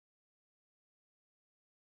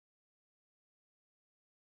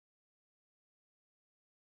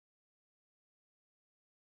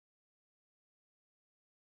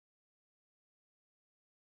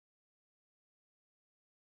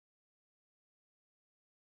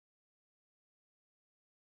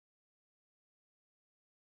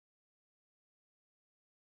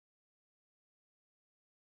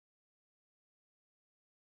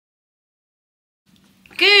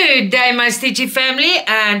Good day, my Stitchy family,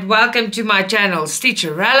 and welcome to my channel,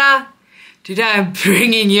 Stitcha-Rella. Today I'm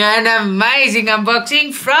bringing you an amazing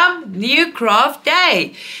unboxing from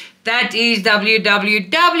Newcraftday. That is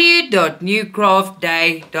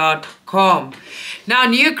www.newcraftday.com. Now,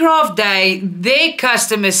 Newcraftday, their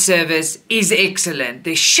customer service is excellent.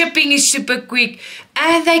 Their shipping is super quick,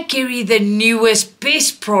 and they carry the newest,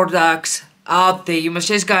 best products out there. You must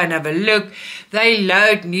just go and have a look. They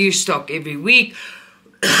load new stock every week.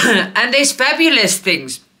 And there's fabulous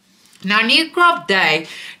things. Now, Newcraftday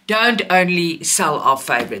don't only sell our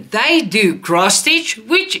favorite. They do cross stitch,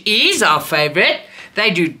 which is our favorite.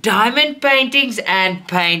 They do diamond paintings and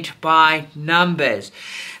paint by numbers.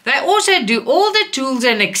 They also do all the tools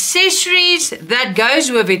and accessories that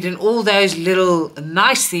goes with it and all those little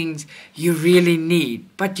nice things you really need.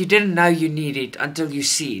 But you didn't know you need it until you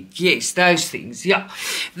see it. Yes, those things. Yeah.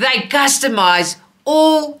 They customize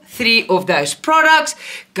all three of those products.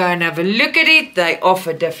 Go and have a look at it. They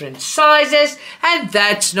offer different sizes, and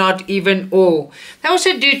that's not even all. They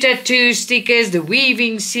also do tattoo stickers, the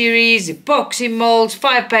weaving series, epoxy molds,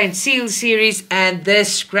 5-paint seal series, and the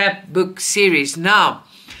scrapbook series. Now,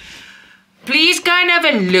 please go and have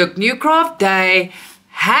a look. Newcraftday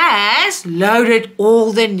has loaded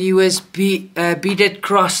all the newest beaded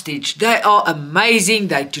cross stitch. They are amazing.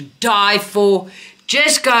 They're to die for.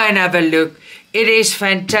 Just go and have a look. It is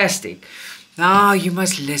fantastic. Now you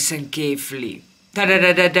must listen carefully.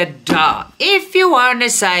 If you want to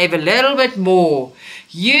save a little bit more,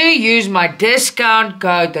 you use my discount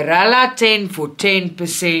code RELA10 for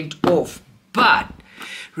 10% off. But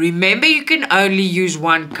remember, you can only use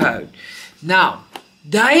one code. Now,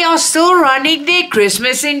 they are still running their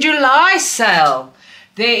Christmas in July sale.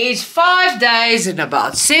 There is 5 days and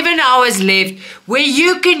about 7 hours left where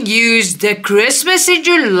you can use the Christmas in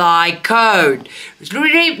July code.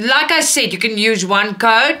 Like I said, you can use one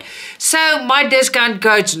code. So my discount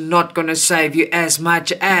code's not going to save you as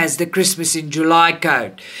much as the Christmas in July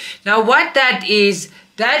code. Now what that is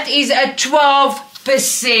a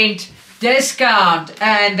 12% discount.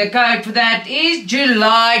 And the code for that is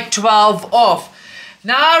July 12 off.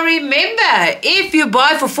 Now remember, if you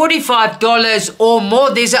buy for $45 or more,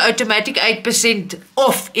 there's an automatic 8%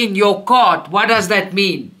 off in your cart. What does that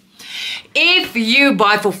mean? If you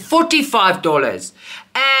buy for $45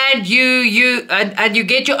 and you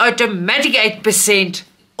get your automatic 8%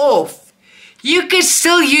 off, you can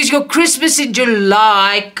still use your Christmas in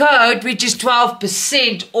July code, which is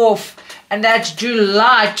 12% off. And that's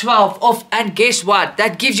July 12 off. And guess what?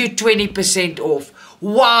 That gives you 20% off.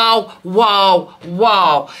 Wow, wow,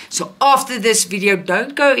 wow. So after this video,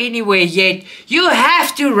 don't go anywhere yet. You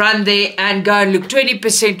have to run there and go and look.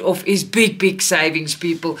 20% off is big, big savings,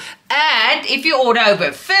 people. And if you order over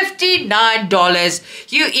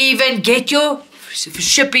 $59, you even get your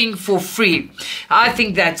shipping for free. I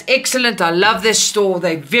think that's excellent. I love this store.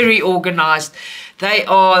 They're very organized. They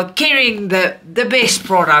are carrying the best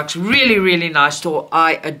products. Really, really nice store.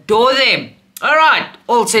 I adore them. All right,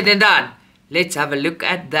 all said and done. Let's have a look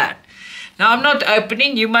at that. Now, I'm not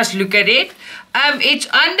opening. You must look at it. It's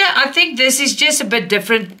under, I think this is just a bit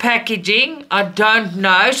different packaging. I don't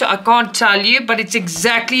know, so I can't tell you. But it's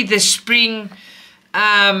exactly the spring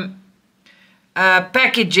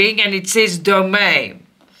packaging, and it says Domain.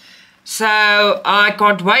 So I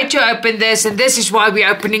can't wait to open this. And this is why we're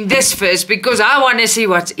opening this first, because I want to see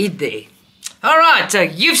what's in there. All right, so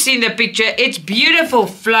you've seen the picture. It's beautiful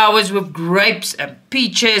flowers with grapes and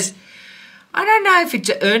peaches. I don't know if it's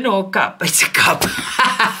an urn or a cup. It's a cup.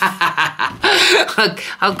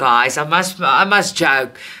 Oh, guys, I must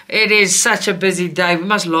joke. It is such a busy day. We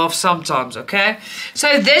must laugh sometimes, okay?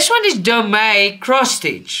 So this one is Domain cross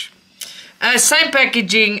stitch. Same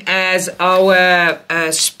packaging as our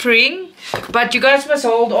spring. But you guys must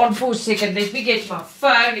hold on for a second. Let me get my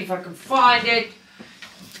phone if I can find it.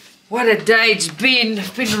 What a day it's been. It's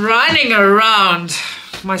been running around,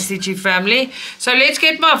 my Stitchy family. So let's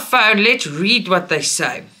get my phone. Let's read what they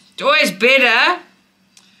say. It's always better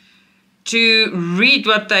to read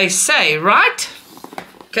what they say, right?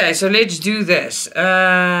 Okay, so let's do this.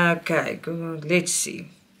 Okay, Google, let's see.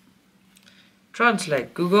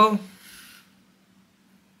 Translate, Google.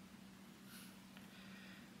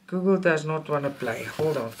 Google does not want to play.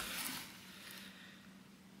 Hold on.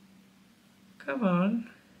 Come on.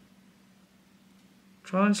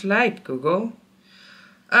 Translate, Google.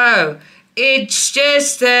 Oh, it's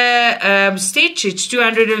just a stitch. It's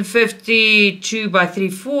 252 by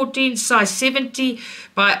 314, size 70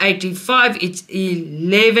 by 85. It's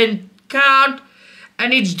 11 count,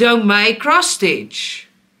 and it's Domain cross stitch.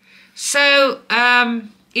 So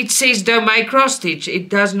it says Domain cross stitch. It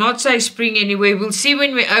does not say spring anywhere. We'll see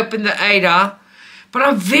when we open the Ada. But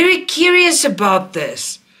I'm very curious about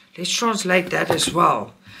this. Let's translate that as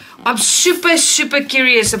well. I'm super, super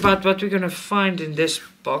curious about what we're going to find in this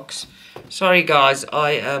box. Sorry, guys.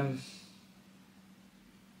 Come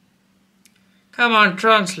on,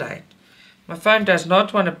 translate. My phone does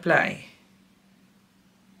not want to play.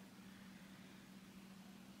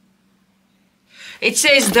 It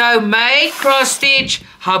says Domain cross stitch,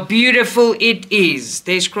 how beautiful it is.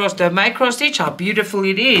 There's Domain cross stitch, how beautiful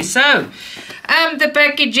it is. So, the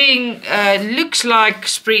packaging looks like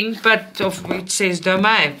spring, but it says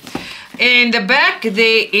Domain. In the back,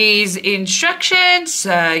 there is instructions.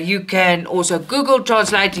 You can also Google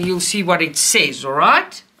Translate and you'll see what it says, all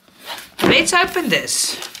right? Let's open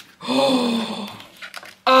this. Oh,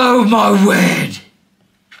 my word.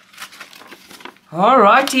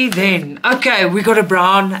 Alrighty then. Okay, we got a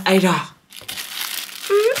brown Ada.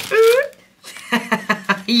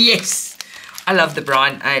 Yes. I love the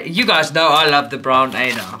brown Ada. You guys know I love the brown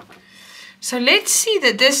Ada. So let's see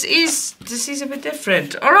that this is a bit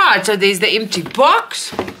different. Alright, so there's the empty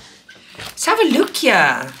box. Let's have a look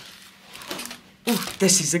here. Oh,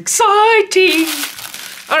 this is exciting.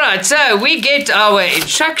 Alright, so we get our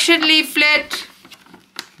instruction leaflet.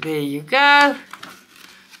 There you go.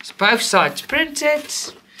 Both sides printed.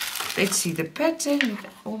 Let's see the pattern. It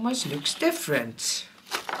almost looks different.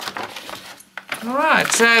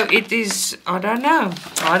 Alright, so it is, I don't know.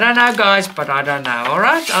 I don't know, guys, but I don't know.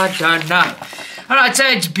 Alright, I don't know. Alright, so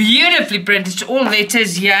it's beautifully printed. It's all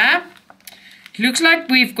letters here. It looks like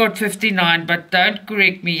we've got 59, but don't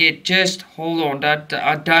correct me yet. Just hold on.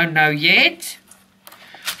 I don't know yet.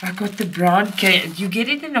 I got the brown. You get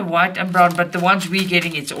it in a white and brown, but the ones we're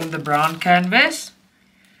getting, it's on the brown canvas.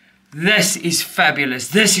 This is fabulous.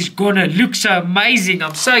 This is gonna look so amazing.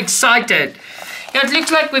 I'm so excited. Yeah, it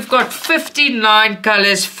looks like we've got 59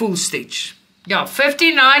 colors full stitch. Yeah,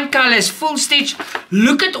 59 colors full stitch.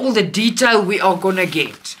 Look at all the detail we are gonna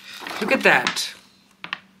get. Look at that.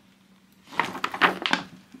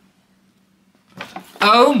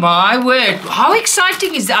 Oh my word. How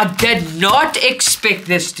exciting is that? I did not expect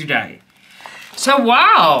this today. So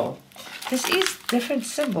wow. This is different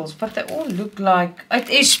symbols, but they all look like... It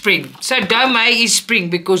is spring. So Domain is spring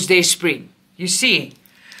because there's spring. You see?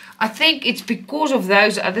 I think it's because of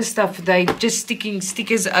those other stuff. They just sticking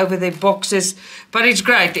stickers over their boxes. But it's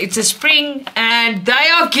great. It's a spring and they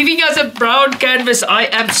are giving us a brown canvas. I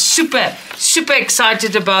am super, super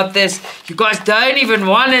excited about this. You guys don't even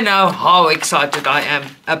want to know how excited I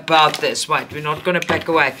am about this. Wait, we're not going to pack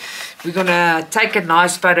away. We're going to take a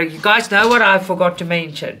nice photo. You guys know what I forgot to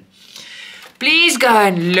mention. Please go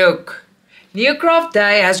and look.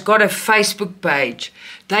 Newcraftday has got a Facebook page.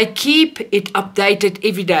 They keep it updated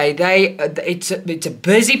every day. It's a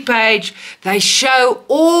busy page. They show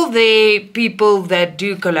all the people that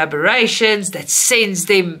do collaborations, that sends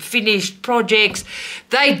them finished projects.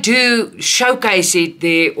 They do showcase it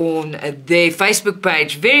there on their Facebook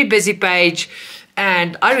page. Very busy page,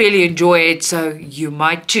 and I really enjoy it, so you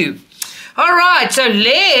might too. Alright, so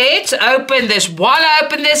let's open this. While I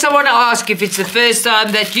open this, I want to ask, if it's the first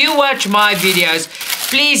time that you watch my videos,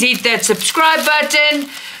 please hit that subscribe button.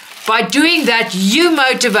 By doing that, you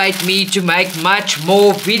motivate me to make much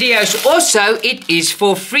more videos. Also, it is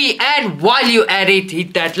for free. And while you're at it,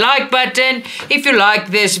 hit that like button if you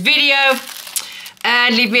like this video.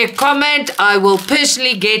 And leave me a comment. I will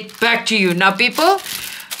personally get back to you. Now, people,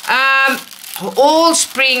 all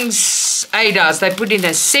springs Adas, they put in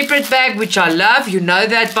a separate bag, which I love. You know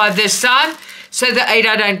that by this time. So the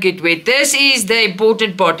Ada don't get wet. This is the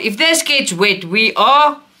important part. If this gets wet, we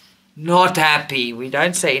are not happy. We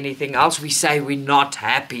don't say anything else. We say we're not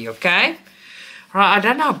happy, okay? Right, I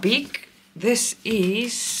don't know how big this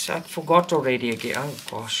is. I forgot already again. Oh,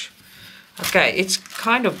 gosh. Okay, it's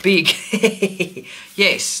kind of big.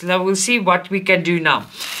 Yes, now we'll see what we can do now.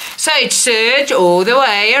 So it's serged all the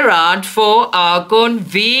way around for our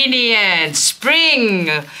convenience. Spring.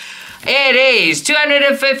 It is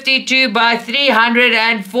 252 by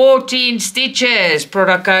 314 stitches.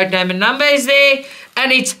 Product code, name and number is there.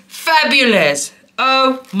 And it's fabulous.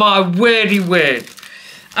 Oh my wordy word.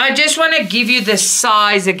 I just want to give you the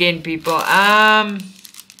size again, people.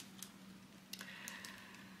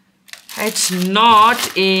 It's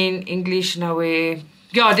not in English nowhere.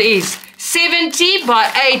 Yeah, it is. 70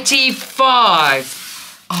 by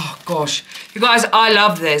 85. Oh, gosh. You guys, I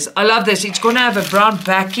love this. I love this. It's going to have a brown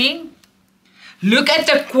backing. Look at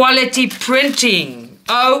the quality printing.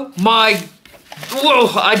 Oh, my. Whoa,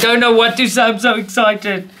 I don't know what to say. I'm so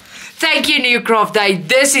excited. Thank you, Newcraftday.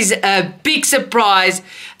 This is a big surprise.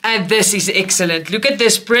 And this is excellent. Look at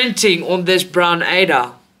this printing on this brown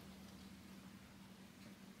Ada.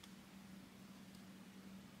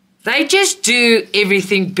 They just do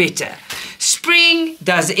everything better. Spring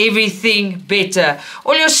does everything better.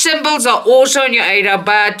 All your symbols are also on your Ada,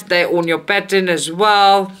 but they're on your pattern as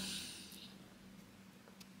well.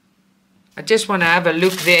 I just want to have a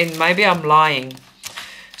look there, and maybe I'm lying.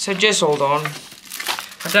 So just hold on.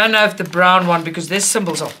 I don't know if the brown one, because these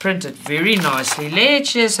symbols are printed very nicely.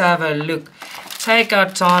 Let's just have a look. Take our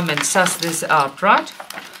time and suss this out, right?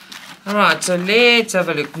 Alright, so let's have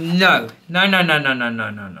a look. No.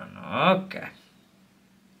 Okay.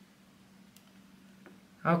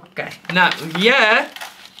 Okay. Now, here,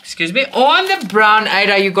 excuse me, on the brown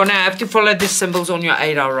Ada, you're going to have to follow the symbols on your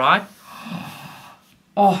Ada, right?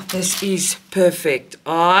 Oh, this is perfect.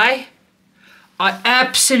 I'm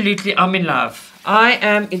in love. I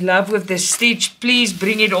am in love with this stitch. Please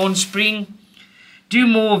bring it on, spring. Do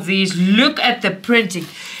more of these. Look at the printing.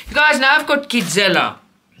 You guys, now I've got Kidzilla.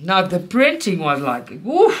 Now the printing was like,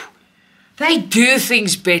 woof. They do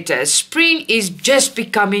things better. Spring is just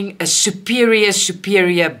becoming a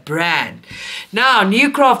superior brand. Now,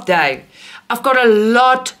 Newcraftday. I've got a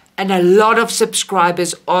lot of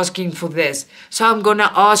subscribers asking for this. So I'm going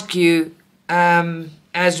to ask you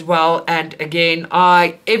as well. And again,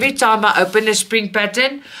 every time I open a spring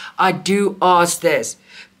pattern, I do ask this.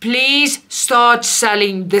 Please start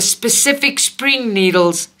selling the specific spring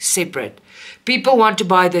needles separate. People want to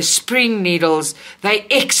buy the spring needles. They're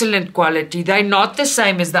excellent quality. They're not the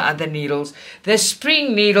same as the other needles. The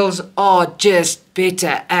spring needles are just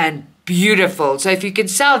better and beautiful. So if you can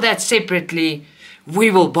sell that separately,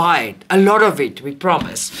 we will buy it. A lot of it, we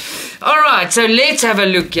promise. All right, so let's have a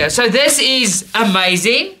look here. So this is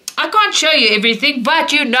amazing. I can't show you everything,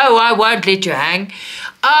 but you know I won't let you hang.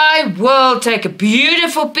 I will take a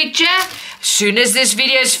beautiful picture. As soon as this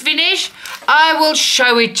video is finished, I will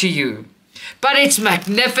show it to you. But it's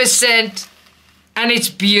magnificent and it's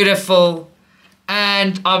beautiful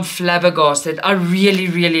and I'm flabbergasted. I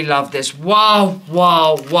really love this. Wow.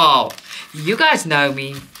 You guys know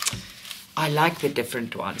me. I like the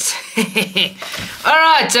different ones.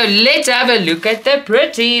 Alright, so let's have a look at the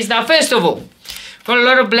pretties. Now, first of all, got a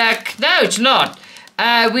lot of black. No, it's not.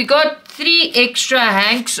 We got 3 extra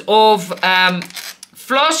hanks of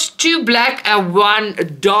floss, 2 black and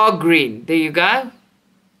 1 dark green. There you go.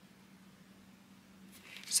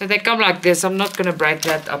 So they come like this. I'm not going to break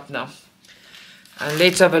that up now. And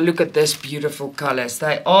let's have a look at this beautiful colors.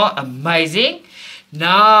 They are amazing.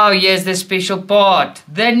 Now, here's the special part.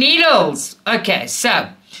 The needles. Okay,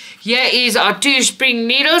 so here is our 2 spring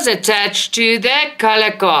needles attached to the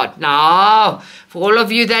color card. Now, for all of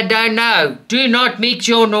you that don't know, do not mix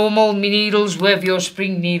your normal needles with your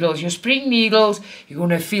spring needles. Your spring needles, you're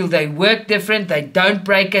going to feel they work different. They don't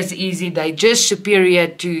break as easy. They're just superior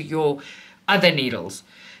to your other needles.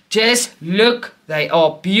 Just look, they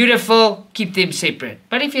are beautiful. Keep them separate.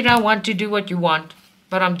 But if you don't want to do what you want,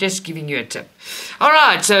 but I'm just giving you a tip. All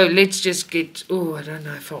right, so let's just get, I don't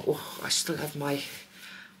know if I still have my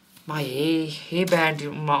hairband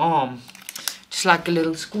on my arm. Just like a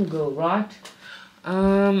little schoolgirl, right?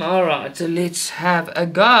 All right, so let's have a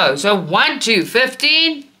go. So 1 to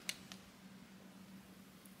 15.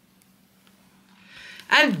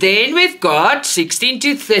 And then we've got 16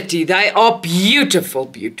 to 30. They are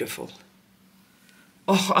beautiful.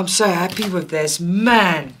 Oh, I'm so happy with this,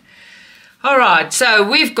 man. All right, so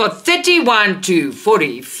we've got 31 to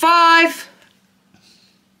 45.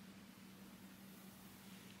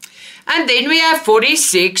 And then we have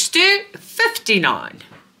 46 to 59.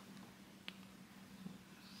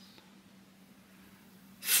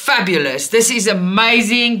 Fabulous. This is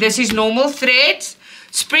amazing. This is normal threads.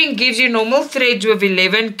 Spring gives you normal threads with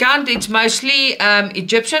 11 count. It's mostly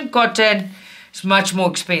Egyptian cotton. It's much more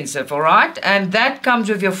expensive, all right? And that comes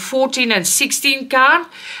with your 14 and 16 count.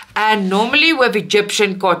 And normally with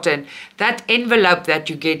Egyptian cotton, that envelope that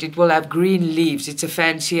you get, it will have green leaves. It's a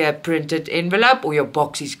fancier printed envelope, or your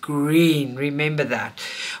box is green. Remember that.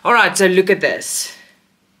 All right, so look at this.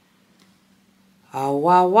 Oh,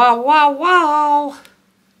 wow.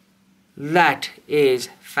 That is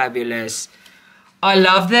fabulous. I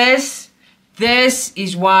love this. This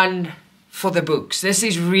is one for the books. This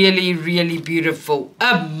is really beautiful.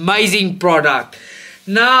 Amazing product.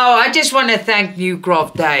 Now, I just want to thank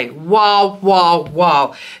Newcraftday.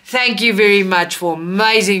 Wow. Thank you very much for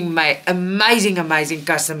amazing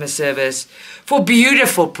customer service. For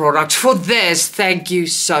beautiful products. For this, thank you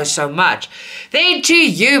so much. Then to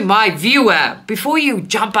you, my viewer, before you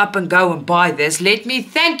jump up and go and buy this, let me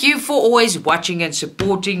thank you for always watching and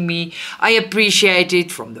supporting me. I appreciate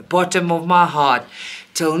it from the bottom of my heart.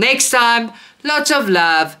 Till next time, lots of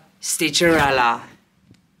love, Stitcha-Rella.